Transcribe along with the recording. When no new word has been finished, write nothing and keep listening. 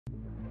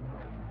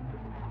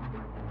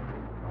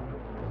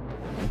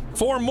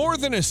For more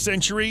than a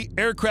century,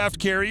 aircraft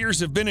carriers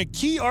have been a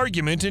key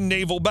argument in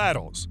naval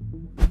battles.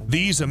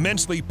 These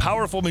immensely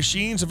powerful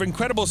machines of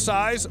incredible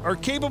size are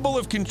capable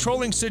of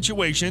controlling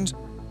situations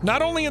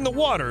not only in the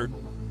water,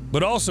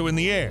 but also in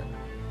the air.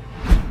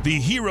 The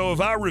hero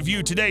of our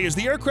review today is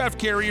the aircraft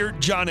carrier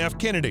John F.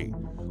 Kennedy,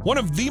 one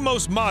of the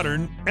most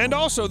modern and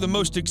also the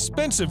most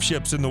expensive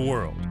ships in the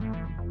world.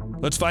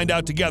 Let's find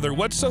out together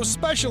what's so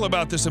special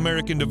about this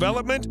American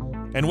development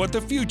and what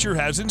the future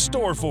has in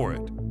store for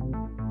it.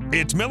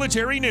 It's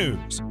military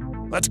news.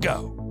 Let's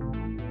go.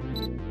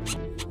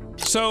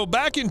 So,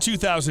 back in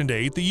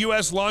 2008, the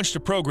U.S. launched a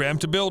program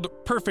to build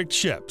perfect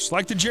ships,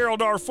 like the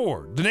Gerald R.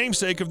 Ford, the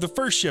namesake of the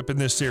first ship in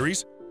this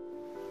series.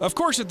 Of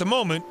course, at the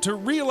moment, to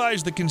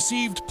realize the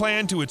conceived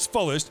plan to its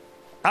fullest,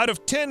 out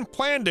of 10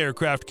 planned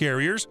aircraft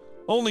carriers,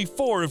 only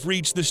 4 have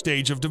reached the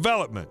stage of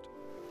development.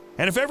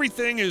 And if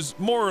everything is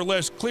more or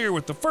less clear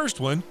with the first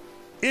one,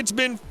 it's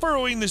been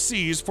furrowing the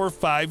seas for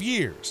 5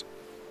 years.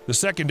 The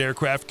second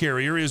aircraft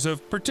carrier is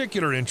of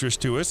particular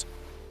interest to us.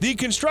 The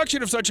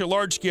construction of such a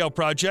large-scale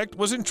project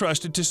was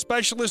entrusted to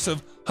specialists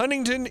of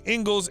Huntington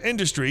Ingalls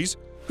Industries,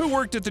 who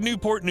worked at the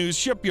Newport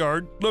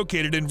shipyard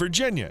located in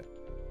Virginia.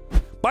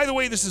 By the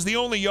way, this is the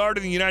only yard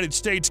in the United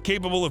States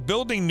capable of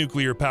building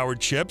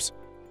nuclear-powered ships.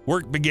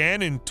 Work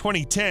began in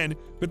 2010,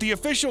 but the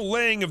official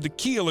laying of the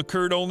keel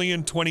occurred only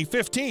in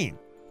 2015.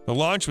 The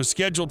launch was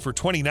scheduled for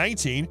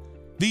 2019.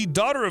 The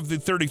daughter of the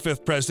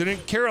 35th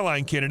president,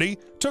 Caroline Kennedy,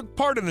 took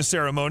part in the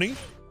ceremony.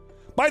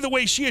 By the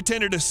way, she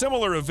attended a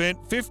similar event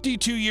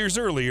 52 years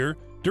earlier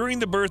during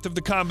the birth of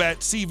the combat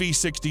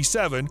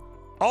CV-67,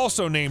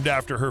 also named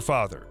after her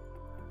father.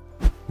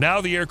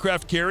 Now the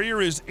aircraft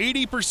carrier is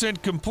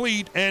 80%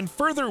 complete and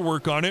further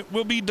work on it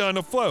will be done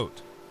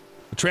afloat.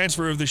 The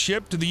transfer of the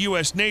ship to the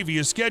U.S. Navy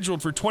is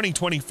scheduled for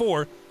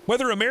 2024.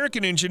 Whether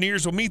American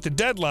engineers will meet the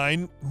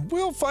deadline,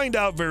 we'll find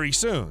out very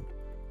soon.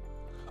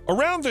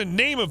 Around the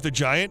name of the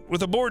giant,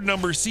 with a board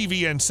number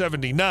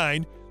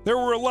CVN-79, there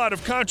were a lot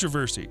of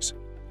controversies.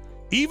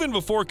 Even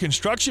before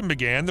construction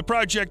began, the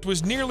project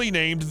was nearly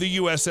named the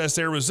USS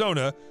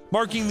Arizona,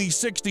 marking the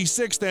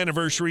 66th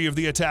anniversary of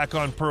the attack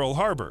on Pearl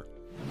Harbor.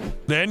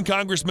 Then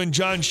Congressman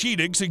John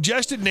Sheedig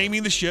suggested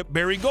naming the ship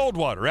Barry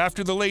Goldwater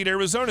after the late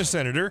Arizona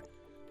senator,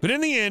 but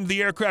in the end,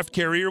 the aircraft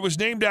carrier was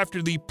named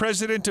after the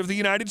President of the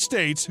United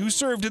States who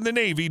served in the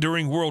Navy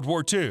during World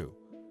War II.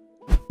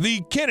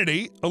 The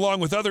Kennedy, along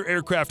with other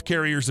aircraft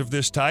carriers of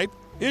this type,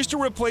 is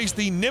to replace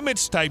the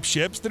Nimitz-type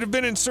ships that have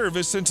been in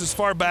service since as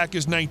far back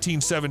as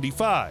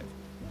 1975.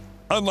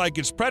 Unlike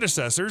its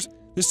predecessors,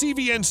 the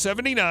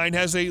CVN-79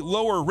 has a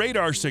lower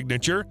radar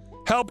signature,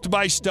 helped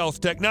by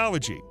stealth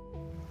technology.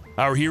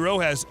 Our hero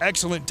has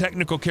excellent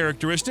technical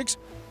characteristics.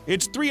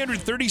 It's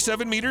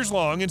 337 meters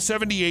long and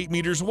 78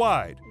 meters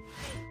wide.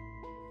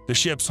 The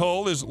ship's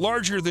hull is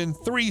larger than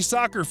 3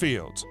 soccer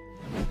fields.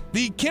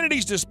 The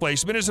Kennedy's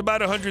displacement is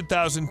about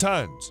 100,000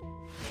 tons.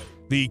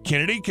 The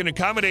Kennedy can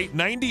accommodate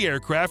 90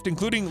 aircraft,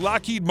 including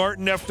Lockheed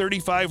Martin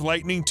F-35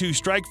 Lightning II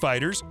strike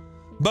fighters,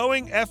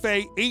 Boeing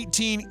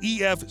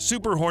FA-18EF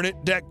Super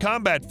Hornet deck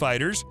combat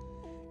fighters,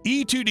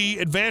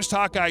 E-2D Advanced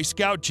Hawkeye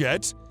scout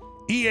jets,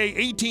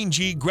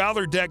 EA-18G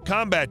Growler deck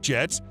combat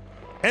jets,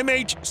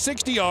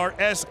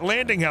 MH-60RS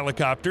landing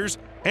helicopters,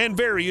 and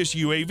various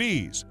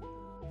UAVs.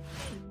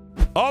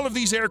 All of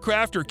these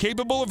aircraft are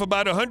capable of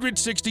about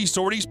 160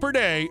 sorties per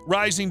day,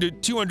 rising to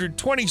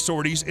 220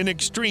 sorties in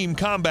extreme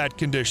combat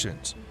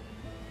conditions.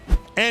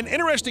 An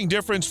interesting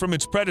difference from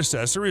its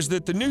predecessor is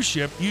that the new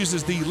ship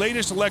uses the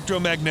latest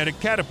electromagnetic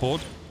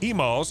catapult,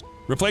 EMALS,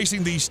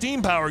 replacing the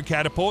steam-powered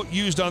catapult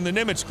used on the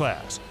Nimitz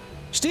class.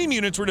 Steam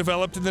units were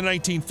developed in the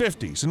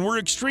 1950s and were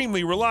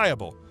extremely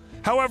reliable.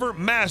 However,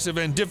 massive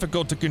and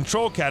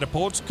difficult-to-control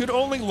catapults could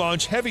only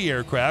launch heavy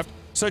aircraft,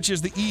 such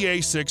as the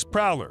EA-6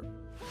 Prowler.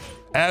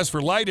 As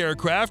for light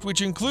aircraft,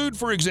 which include,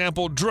 for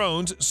example,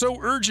 drones so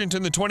urgent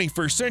in the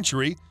 21st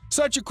century,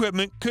 such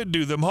equipment could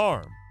do them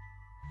harm.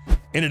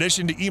 In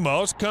addition to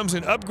EMALS comes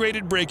an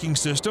upgraded braking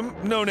system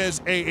known as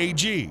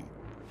AAG.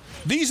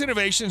 These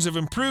innovations have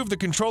improved the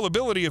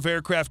controllability of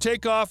aircraft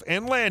takeoff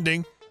and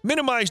landing,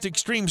 minimized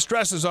extreme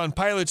stresses on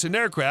pilots and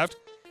aircraft,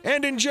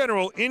 and in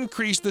general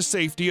increased the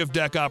safety of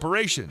deck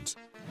operations.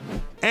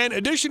 An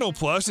additional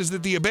plus is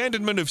that the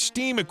abandonment of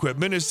steam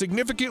equipment has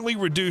significantly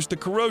reduced the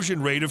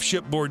corrosion rate of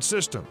shipboard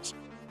systems.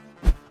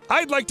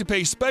 I'd like to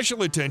pay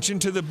special attention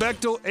to the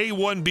Bechtel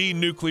A-1B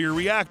nuclear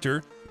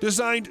reactor,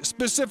 designed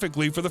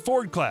specifically for the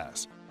Ford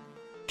class.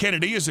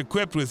 Kennedy is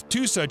equipped with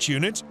 2 such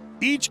units,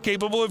 each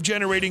capable of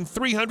generating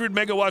 300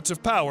 megawatts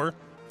of power,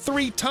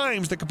 3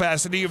 times the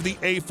capacity of the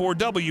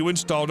A-4W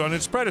installed on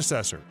its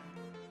predecessor.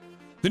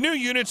 The new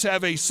units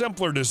have a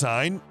simpler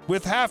design,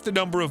 with half the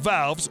number of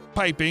valves,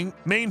 piping,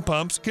 main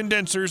pumps,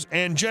 condensers,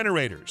 and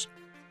generators.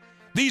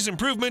 These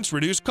improvements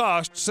reduce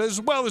costs as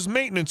well as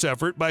maintenance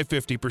effort by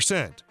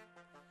 50%.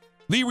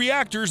 The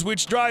reactors,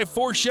 which drive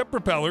 4 ship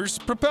propellers,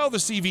 propel the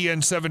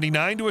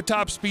CVN-79 to a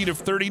top speed of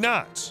 30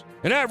 knots,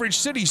 an average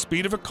city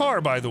speed of a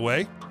car, by the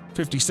way,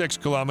 56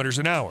 kilometers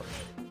an hour.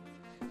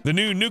 The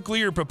new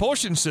nuclear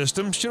propulsion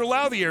system should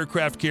allow the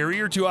aircraft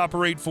carrier to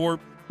operate for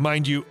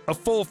mind you, a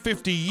full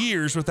 50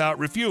 years without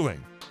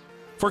refueling.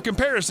 For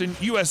comparison,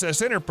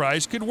 USS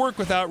Enterprise could work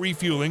without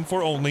refueling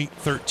for only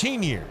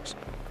 13 years.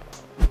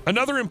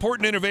 Another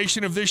important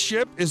innovation of this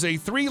ship is a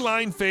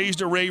 3-line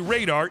phased array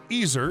radar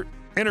ESR,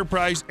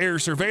 Enterprise Air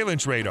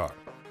Surveillance Radar.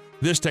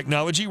 This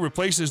technology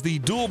replaces the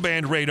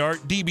dual-band radar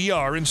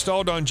DBR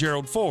installed on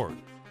Gerald Ford.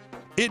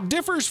 It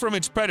differs from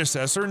its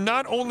predecessor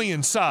not only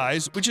in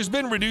size, which has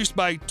been reduced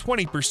by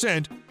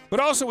 20%, but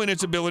also in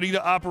its ability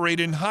to operate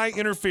in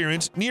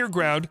high-interference,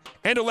 near-ground,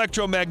 and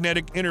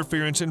electromagnetic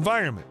interference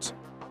environments.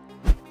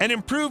 An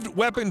improved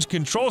weapons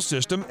control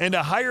system and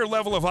a higher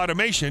level of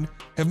automation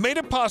have made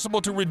it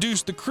possible to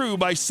reduce the crew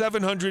by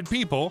 700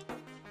 people.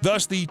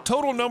 Thus, the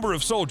total number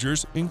of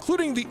soldiers,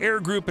 including the air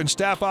group and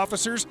staff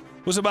officers,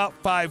 was about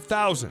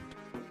 5,000.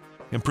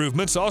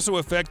 Improvements also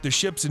affect the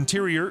ship's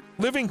interior.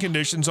 Living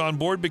conditions on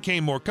board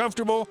became more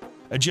comfortable,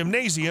 a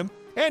gymnasium,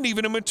 and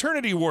even a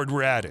maternity ward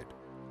were added.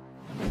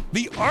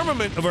 The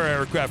armament of our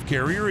aircraft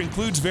carrier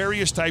includes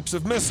various types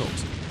of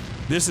missiles.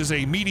 This is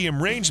a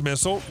medium-range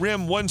missile,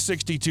 RIM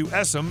 162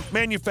 SM,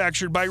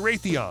 manufactured by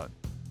Raytheon.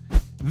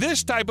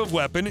 This type of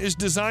weapon is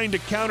designed to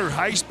counter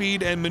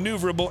high-speed and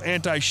maneuverable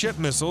anti-ship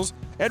missiles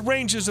at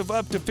ranges of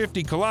up to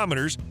 50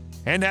 kilometers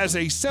and has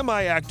a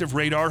semi-active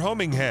radar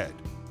homing head.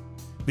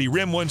 The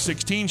RIM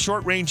 116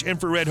 short-range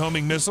infrared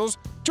homing missiles,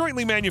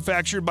 jointly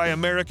manufactured by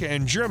America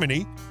and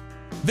Germany,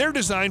 they're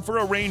designed for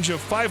a range of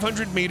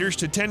 500 meters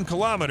to 10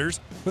 kilometers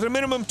with a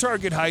minimum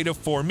target height of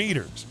 4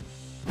 meters.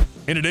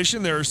 In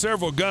addition, there are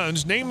several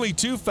guns, namely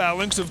 2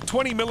 phalanx of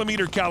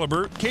 20mm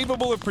caliber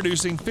capable of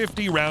producing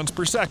 50 rounds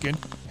per second,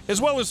 as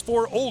well as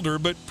 4 older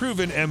but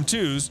proven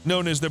M2s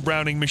known as the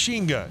Browning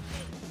machine gun.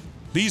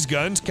 These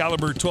guns,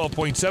 caliber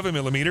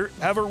 12.7mm,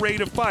 have a rate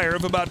of fire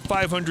of about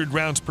 500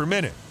 rounds per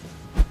minute.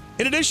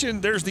 In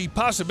addition, there's the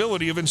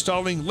possibility of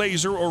installing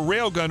laser or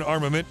railgun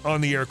armament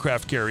on the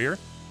aircraft carrier.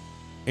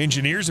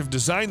 Engineers have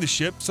designed the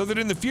ship so that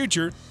in the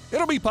future,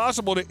 it'll be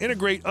possible to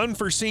integrate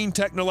unforeseen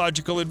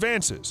technological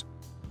advances.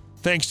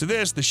 Thanks to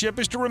this, the ship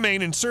is to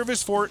remain in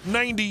service for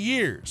 90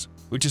 years,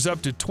 which is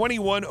up to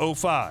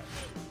 2105.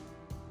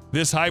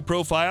 This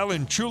high-profile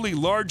and truly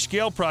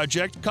large-scale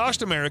project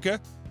cost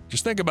America,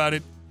 just think about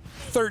it,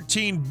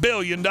 $13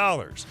 billion.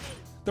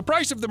 The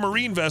price of the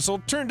Marine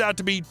vessel turned out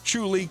to be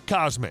truly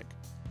cosmic.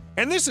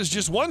 And this is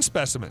just one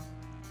specimen.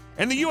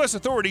 And the U.S.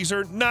 authorities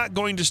are not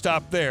going to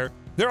stop there.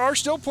 There are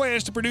still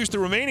plans to produce the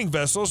remaining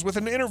vessels with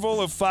an interval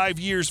of 5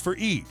 years for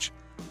each.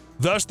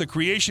 Thus, the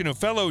creation of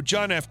fellow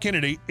John F.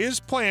 Kennedy is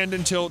planned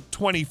until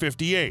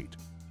 2058.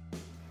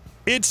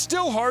 It's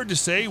still hard to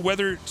say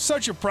whether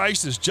such a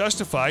price is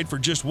justified for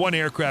just one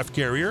aircraft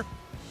carrier,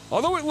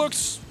 although it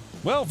looks,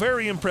 well,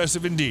 very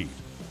impressive indeed.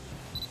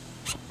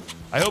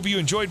 I hope you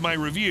enjoyed my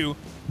review.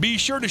 Be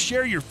sure to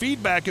share your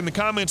feedback in the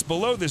comments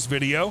below this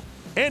video,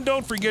 and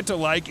don't forget to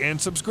like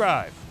and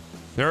subscribe.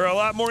 There are a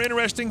lot more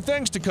interesting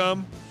things to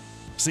come.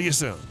 See you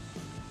soon.